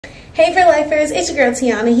Hey for lifers, it's your girl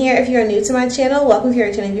Tiana here. If you're new to my channel, welcome. If you're a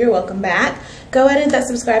returning viewer, welcome back. Go ahead and hit that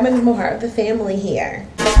subscribe button to be more part of the family here.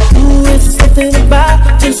 Ooh, it's just something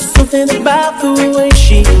about the way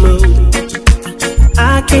she moves.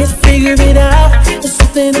 I can't figure it out, there's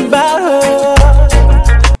something about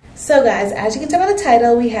her. So guys, as you can tell by the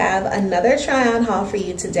title, we have another try-on haul for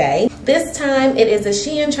you today. This time it is a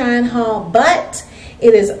SHEIN try-on haul, but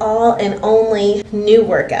it is all and only new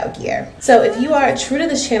workout gear. So if you are true to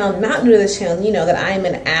this channel, not new to this channel, you know that I am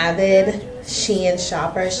an avid SHEIN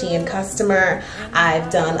shopper, SHEIN customer. I've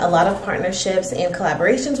done a lot of partnerships and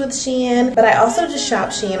collaborations with SHEIN, but I also just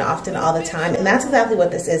shop SHEIN often all the time, and that's exactly what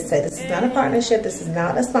this is today. This is not a partnership, this is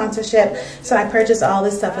not a sponsorship, so I purchased all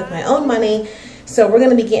this stuff with my own money. So we're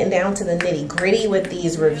gonna be getting down to the nitty gritty with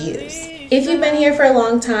these reviews. If you've been here for a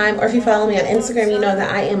long time, or if you follow me on Instagram, you know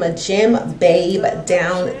that I am a gym babe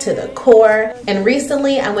down to the core. And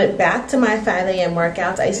recently I went back to my 5 a.m.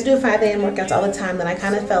 workouts. I used to do 5 a.m. workouts all the time, then I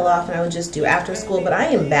kind of fell off and I would just do after school, but I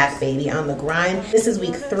am back, baby, on the grind. This is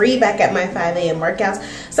week 3 back at my 5 a.m. workouts.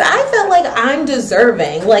 So I felt like I'm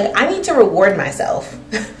deserving, like I need to reward myself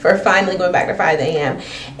for finally going back to 5 a.m.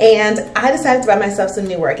 And I decided to buy myself some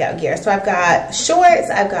new workout gear. So I've got shorts,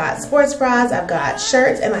 I've got sports bras, I've got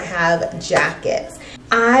shirts, and I have jackets.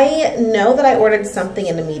 I know that I ordered something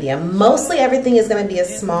in a medium. Mostly everything is going to be a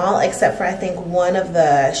small, except for I think one of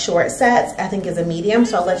the short sets I think is a medium,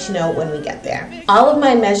 so I'll let you know when we get there. All of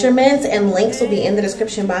my measurements and links will be in the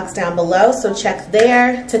description box down below, so check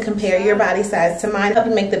there to compare your body size to mine, help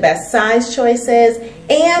you make the best size choices,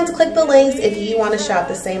 and click the links if you want to shop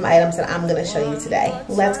the same items that I'm going to show you today.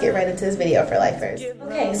 Let's get right into this video for lifers.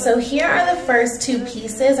 Okay, so here are the first 2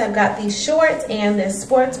 pieces. I've got these shorts and this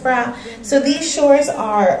sports bra. So these shorts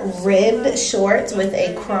are ribbed shorts with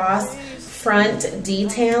a cross front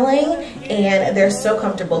detailing, and they're so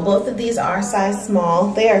comfortable. Both of these are size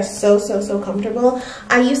small. They are so comfortable.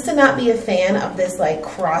 I used to not be a fan of this like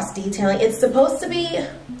cross detailing. It's supposed to be,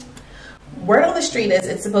 word on the street is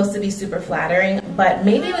it's supposed to be super flattering, but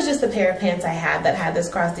maybe it was just the pair of pants I had that had this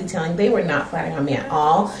cross detailing. They were not flattering on me at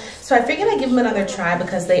all. So I figured I'd give them another try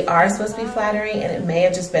because they are supposed to be flattering, and it may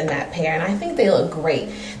have just been that pair, and I think they look great.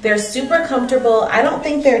 They're super comfortable. I don't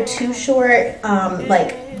think they're too short.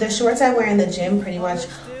 Like the shorts I wear in the gym pretty much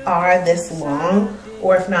are this long,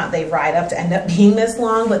 or if not, they ride up to end up being this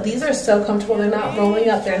long, but these are so comfortable. They're not rolling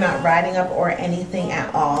up, they're not riding up or anything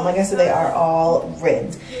at all. Like I said, they are all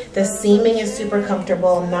ribbed. The seaming is super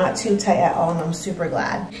comfortable, not too tight at all, and I'm super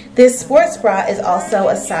glad. This sports bra is also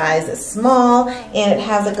a size small, and it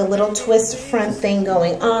has like a little twist front thing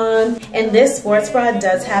going on, and this sports bra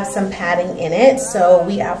does have some padding in it, so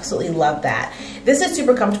we absolutely love that. This is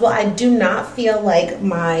super comfortable. I do not feel like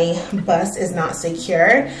my bust is not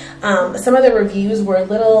secure. Some of the reviews were a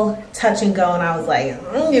little touch and go, and I was like,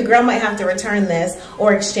 your girl might have to return this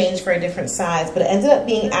or exchange for a different size, but it ended up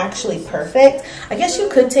being actually perfect. I guess you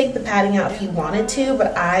could take the padding out if you wanted to,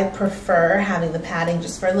 but I prefer having the padding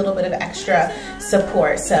just for a little bit of extra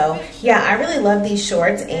support. So yeah, I really love these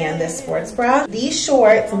shorts and this sports bra. These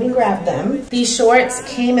shorts, let me grab them. These shorts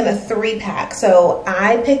came in a 3-pack. So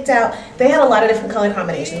I picked out, they had a lot of different color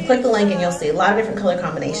combinations. Click the link and you'll see a lot of different color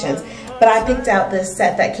combinations. But I picked out this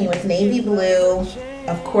set that came with navy blue.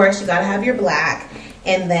 Of course, you gotta have your black,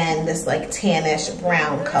 and then this like tannish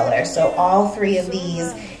brown color. So all 3 of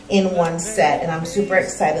these in one set, and I'm super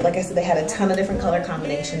excited. Like I said, they had a ton of different color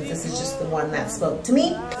combinations. This is just the one that spoke to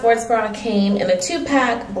me. Sports bra came in a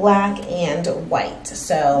 2-pack, black and white.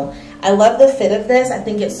 So I love the fit of this. I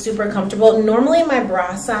think it's super comfortable. Normally my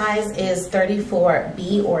bra size is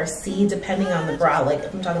 34B or C, depending on the bra, like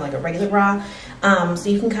if I'm talking like a regular bra. So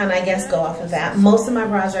you can kind of, I guess, go off of that. Most of my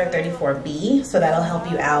bras are 34B, so that'll help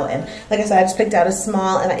you out. And like I said, I just picked out a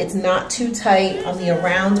small, and it's not too tight on the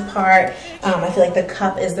around part. I feel like the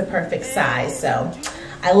cup is the perfect size. So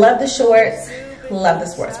I love the shorts. Love the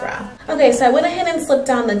sports bra. Okay, so I went ahead and slipped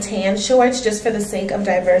on the tan shorts just for the sake of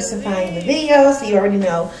diversifying the video. So you already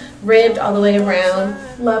know, ribbed all the way around.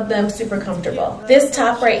 Love them, super comfortable. This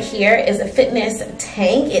top right here is a fitness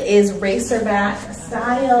tank. It is racerback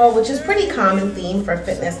style, which is pretty common theme for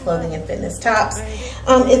fitness clothing and fitness tops.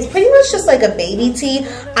 It's pretty much just like a baby tee.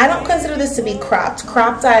 I don't consider this to be cropped.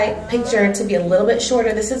 Cropped I picture to be a little bit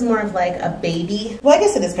shorter. This is more of like a baby. Well, I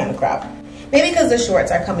guess it is kind of cropped. Maybe because the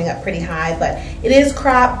shorts are coming up pretty high, but it is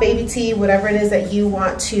crop, baby tee, whatever it is that you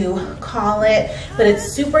want to call it. But it's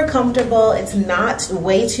super comfortable. It's not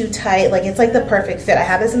way too tight. Like, it's like the perfect fit. I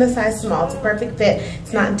have this in a size small. It's a perfect fit.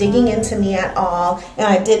 It's not digging into me at all. And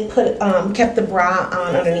I did put kept the bra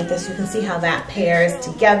on underneath this. You can see how that pairs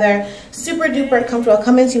together. Super duper comfortable. I'll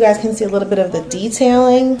come in so you guys can see a little bit of the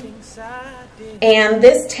detailing. And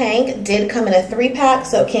this tank did come in a 3-pack,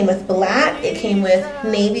 so it came with black, it came with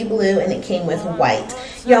navy blue, and it came with white.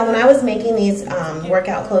 Y'all, when I was making these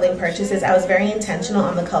workout clothing purchases, I was very intentional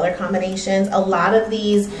on the color combinations. A lot of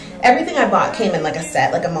these, everything I bought came in like a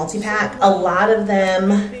set, like a multi-pack. A lot of them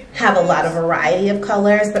have a lot of variety of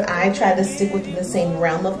colors, but I tried to stick within the same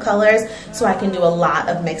realm of colors so I can do a lot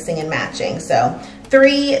of mixing and matching. So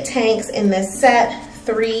 3 tanks in this set,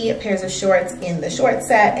 3 pairs of shorts in the short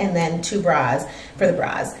set, and then 2 bras for the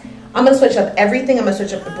bras. I'm gonna switch up everything. I'm gonna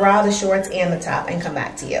switch up the bra, the shorts, and the top and come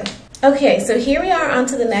back to you. Okay, so here we are on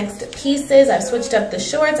to the next pieces. I've switched up the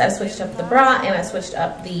shorts, I've switched up the bra, and I switched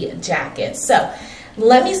up the jacket. So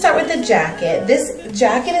let me start with the jacket. This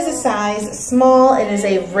jacket is a size small. It is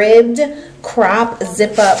a ribbed crop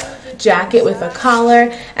zip up jacket with a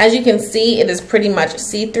collar. As you can see, it is pretty much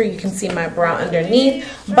see-through. You can see my bra underneath,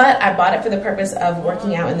 but I bought it for the purpose of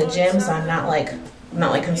working out in the gym, so I'm not like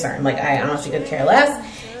concerned. Like, I honestly could care less.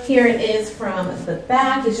 Here it is from the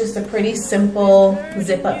back. It's just a pretty simple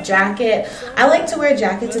zip-up jacket. I like to wear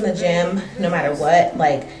jackets in the gym no matter what.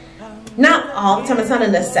 Like, not all the time. It's not a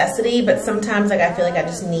necessity, but sometimes like I feel like I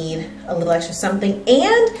just need a little extra something.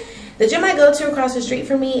 And the gym I go to across the street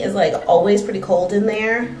from me is like always pretty cold in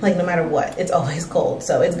there. Like no matter what, it's always cold.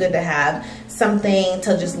 So it's good to have something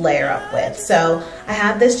to just layer up with. So I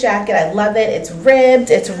have this jacket. I love it. It's ribbed.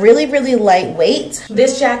 It's really, really lightweight.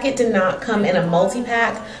 This jacket did not come in a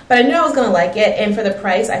multi-pack, but I knew I was gonna like it. And for the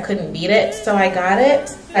price, I couldn't beat it. So I got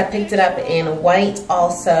it. I picked it up in white,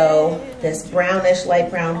 also this brownish, light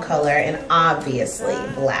brown color, and obviously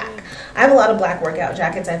black. I have a lot of black workout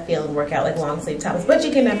jackets, I feel, and workout like long sleeve tops, but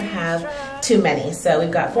you can never have too many. So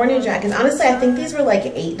we've got 4 new jackets. Honestly, I think these were like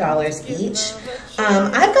 $8 each.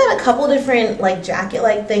 I've got a couple different like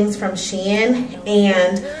jacket-like things from SHEIN,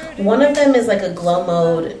 and one of them is like a glow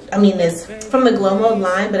mode. I mean, it's from the glow mode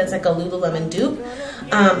line, but it's like a Lululemon dupe.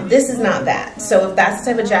 This is not that. So if that's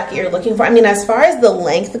the type of jacket you're looking for, I mean, as far as the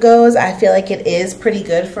length goes, I feel like it is pretty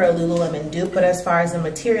good for a Lululemon dupe, but as far as the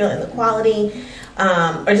material and the quality,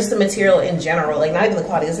 or just the material in general, like not even the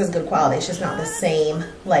quality, this is good quality, it's just not the same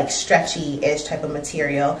like stretchy-ish type of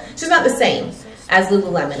material. It's just not the same as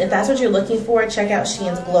Lululemon. If that's what you're looking for, check out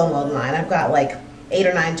SHEIN's glow mode line. I've got like 8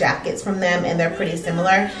 or 9 jackets from them, and they're pretty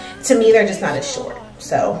similar. To me, they're just not as short.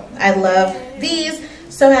 So I love these.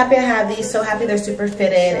 So happy I have these. So happy they're super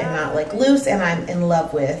fitted and not like loose, and I'm in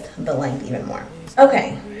love with the length even more.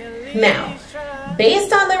 Okay, now,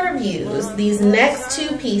 based on the reviews, these next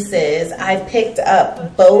 2 pieces I picked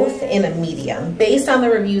up both in a medium based on the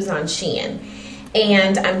reviews on SHEIN.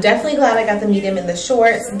 And I'm definitely glad I got the medium in the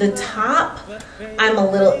shorts. The top, I'm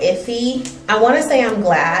a little iffy. I want to say I'm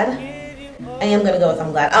glad. I am going to go with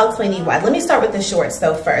I'm glad. I'll explain to you why. Let me start with the shorts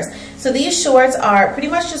though first. So these shorts are pretty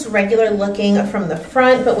much just regular looking from the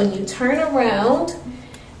front, but when you turn around,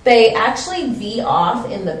 they actually V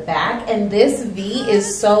off in the back, and this V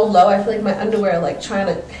is so low. I feel like my underwear are like trying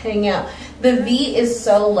to hang out. The V is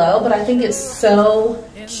so low, but I think it's so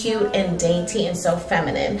cute and dainty and so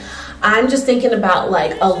feminine. I'm just thinking about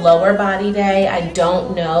like a lower body day. I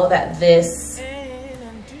don't know that this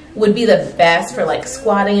would be the best for like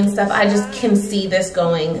squatting and stuff. I just can see this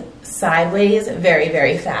going sideways very,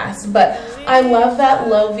 very fast. But I love that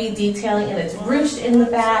low V detailing, and it's ruched in the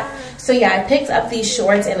back. So yeah, I picked up these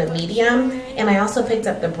shorts in a medium, and I also picked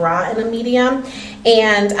up the bra in a medium.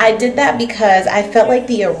 And I did that because I felt like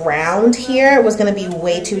the around here was gonna be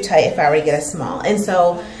way too tight if I were to get a small. And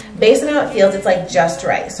so based on how it feels, it's like just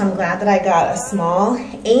right. So I'm glad that I got a small,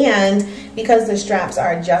 and because the straps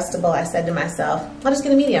are adjustable, I said to myself, I'll just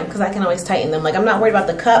get a medium because I can always tighten them. Like, I'm not worried about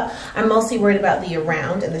the cup. I'm mostly worried about the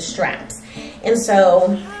around and the straps. And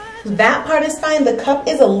so that part is fine. The cup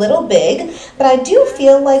is a little big, but I do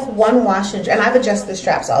feel like one wash and I've adjusted the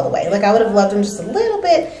straps all the way. Like, I would have loved them just a little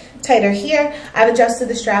bit tighter here. I've adjusted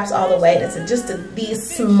the straps all the way. It's just the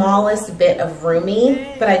smallest bit of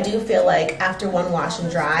roomy, but I do feel like after one wash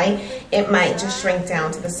and dry, it might just shrink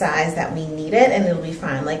down to the size that we need it, and it'll be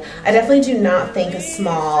fine. Like, I definitely do not think a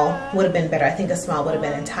small would have been better. I think a small would have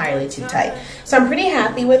been entirely too tight. So I'm pretty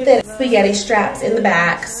happy with it. Spaghetti straps in the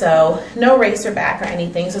back, so no racer back or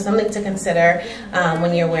anything. So something to consider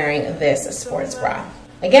when you're wearing this sports bra.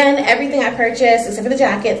 Again, everything I purchased, except for the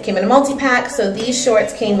jacket, came in a multi-pack. So these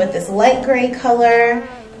shorts came with this light gray color,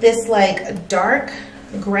 this like dark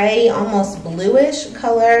gray, almost bluish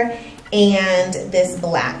color, and this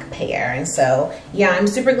black pair. And so yeah, I'm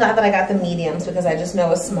super glad that I got the mediums because I just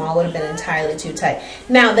know a small would have been entirely too tight.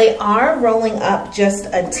 Now they are rolling up just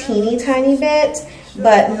a teeny tiny bit,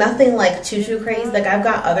 but nothing like too crazy. Like I've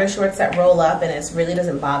got other shorts that roll up and it really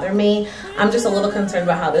doesn't bother me. I'm just a little concerned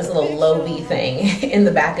about how this little low V thing in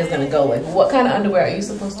the back is gonna go. Like what kind of underwear are you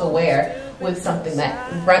supposed to wear with something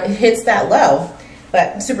that hits that low?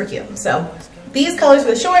 But super cute. So these colors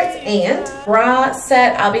for the shorts, and bra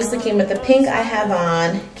set obviously came with the pink I have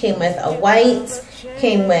on, came with a white,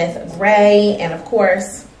 came with gray, and of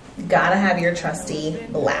course, gotta have your trusty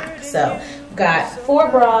black. So we've got 4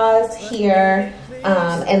 bras here,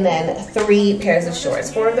 and then 3 pairs of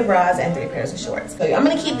shorts. 4 of the bras and 3 pairs of shorts. So I'm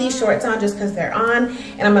gonna keep these shorts on just because they're on,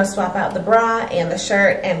 and I'm gonna swap out the bra and the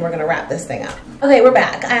shirt, and we're gonna wrap this thing up. Okay, we're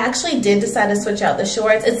back. I actually did decide to switch out the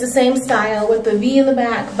shorts. It's the same style with the V in the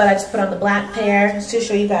back, but I just put on the black pair to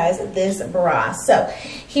show you guys this bra. So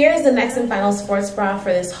here's the next and final sports bra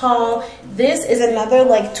for this haul. This is another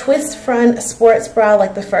like twist front sports bra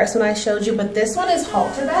like the first one I showed you, but this one is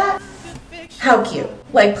halter back. How cute.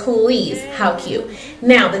 Like please, how cute.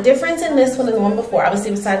 Now the difference in this one and the one before,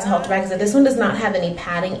 obviously besides the halter back, is that this one does not have any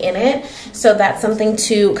padding in it. So that's something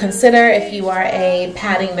to consider if you are a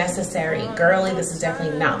padding necessary girly. This is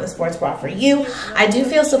definitely not the sports bra for you. I do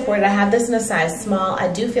feel supported. I have this in a size small.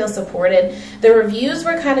 I do feel supported. The reviews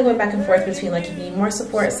were kind of going back and forth between like if you need more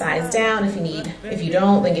support, size down. If you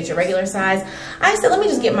don't, then get your regular size. I said let me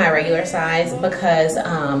just get my regular size because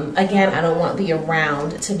again, I don't want the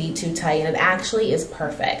around to be too tight, and it actually is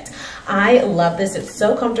perfect. I love this. It's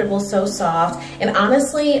so comfortable, so soft, and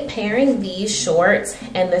honestly pairing these shorts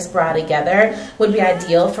and this bra together would be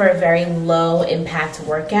ideal for a very low impact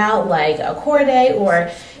workout like a core day or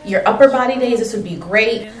your upper body days. This would be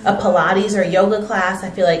great. A Pilates or yoga class, I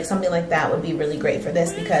feel like something like that would be really great for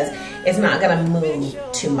this because it's not gonna move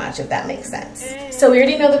too much, if that makes sense. So we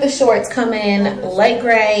already know that the shorts come in light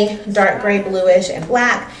gray, dark gray, bluish, and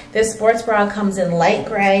black. This sports bra comes in light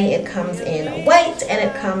gray, it comes in white, and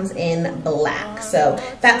it comes in black. So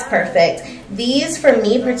that's perfect. These, for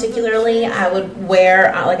me particularly, I would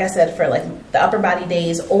wear, like I said, for like the upper body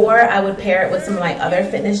days, or I would pair it with some of my other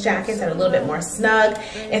fitness jackets that are a little bit more snug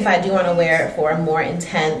if I do want to wear it for a more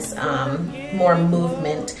intense, more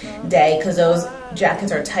movement day, because those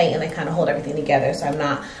jackets are tight and they kind of hold everything together, so I'm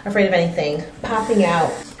not afraid of anything popping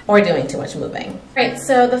out or doing too much moving. All right,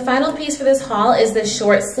 so the final piece for this haul is this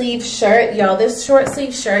short sleeve shirt. Y'all, this short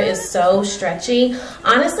sleeve shirt is so stretchy.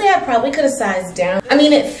 Honestly, I probably could have sized down. I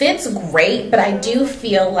mean, it fits great, but I do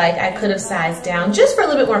feel like I could have sized down just for a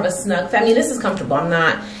little bit more of a snug fit. I mean, this is comfortable. I'm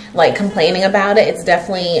not like complaining about it. It's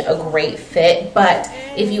definitely a great fit, but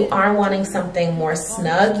if you are wanting something more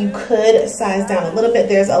snug, you could size down a little bit.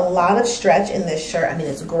 There's a lot of stretch in this shirt. I mean,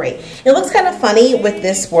 it's great. It looks kind of funny with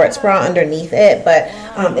this sports bra underneath it, but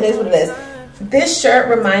it is what it is. This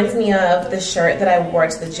shirt reminds me of the shirt that I wore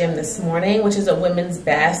to the gym this morning, which is a Women's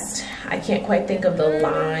Best. I can't quite think of the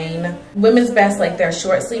line. Women's Best, like their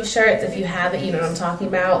short sleeve shirts. If you have it, you know what I'm talking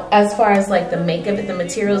about. As far as like the makeup, the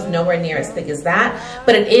material is nowhere near as thick as that,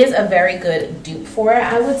 but it is a very good dupe for it,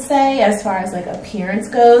 I would say, as far as like appearance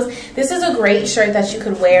goes. This is a great shirt that you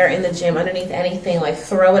could wear in the gym underneath anything, like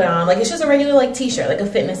throw it on. Like it's just a regular like t-shirt, like a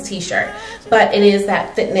fitness t-shirt, but it is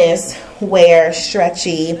that fitness wear,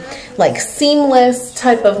 stretchy, like seamless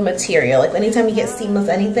type of material. Like anytime you get seamless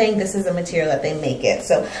anything, this is a material that they make it.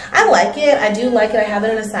 So I like it. I do like it. I have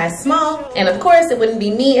it in a size small. And of course, it wouldn't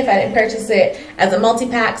be me if I didn't purchase it as a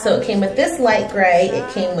multi-pack. So it came with this light gray, it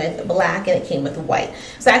came with black, and it came with white.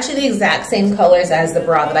 So actually the exact same colors as the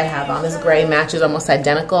bra that I have on. This gray matches almost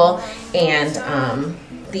identical. And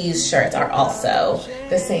these shirts are also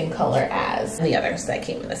the same color as the others that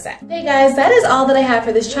came in the set. Hey guys, that is all that I have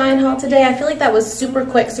for this try-on haul today. I feel like that was super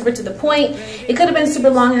quick, super to the point. It could have been super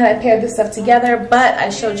long had I paired this stuff together, but I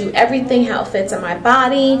showed you everything, how it fits on my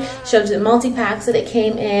body, showed you the multi-packs that it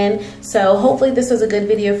came in. So hopefully this was a good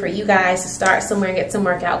video for you guys to start somewhere and get some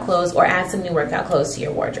workout clothes or add some new workout clothes to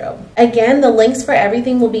your wardrobe. Again, the links for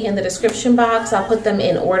everything will be in the description box. I'll put them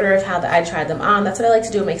in order of how I tried them on. That's what I like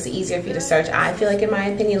to do. It makes it easier for you to search. I feel like, in my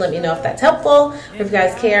opinion, let me know if that's helpful, or if you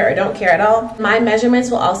guys care or don't care at all. My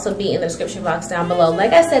measurements will also be in the description box down below.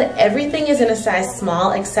 Like I said, everything is in a size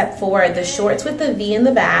small except for the shorts with the V in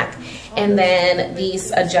the back and then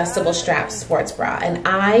these adjustable strap sports bra. And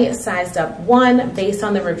I sized up one based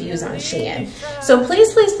on the reviews on SHEIN. So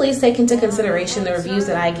please, please, please take into consideration the reviews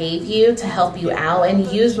that I gave you to help you out, and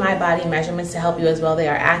use my body measurements to help you as well. They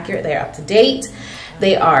are accurate, they are up to date.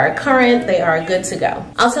 they are current, they are good to go.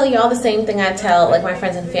 I'll tell y'all the same thing I tell like my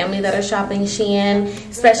friends and family that are shopping SHEIN,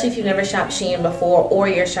 especially if you've never shopped SHEIN before or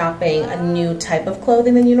you're shopping a new type of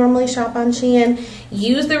clothing than you normally shop on SHEIN.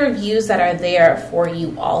 Use the reviews that are there for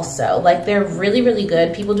you also. Like, they're really, really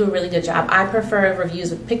good. People do a really good job. I prefer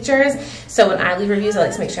reviews with pictures, so when I leave reviews, I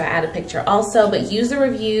like to make sure I add a picture also, but use the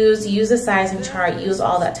reviews, use the sizing chart, use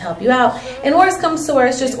all that to help you out. And worst comes to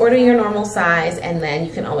worst, just order your normal size and then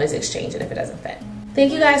you can always exchange it if it doesn't fit.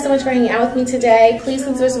 Thank you guys so much for hanging out with me today. Please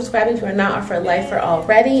consider subscribing if you're not or for Lifer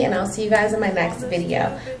already, and I'll see you guys in my next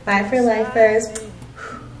video. Bye for Lifers.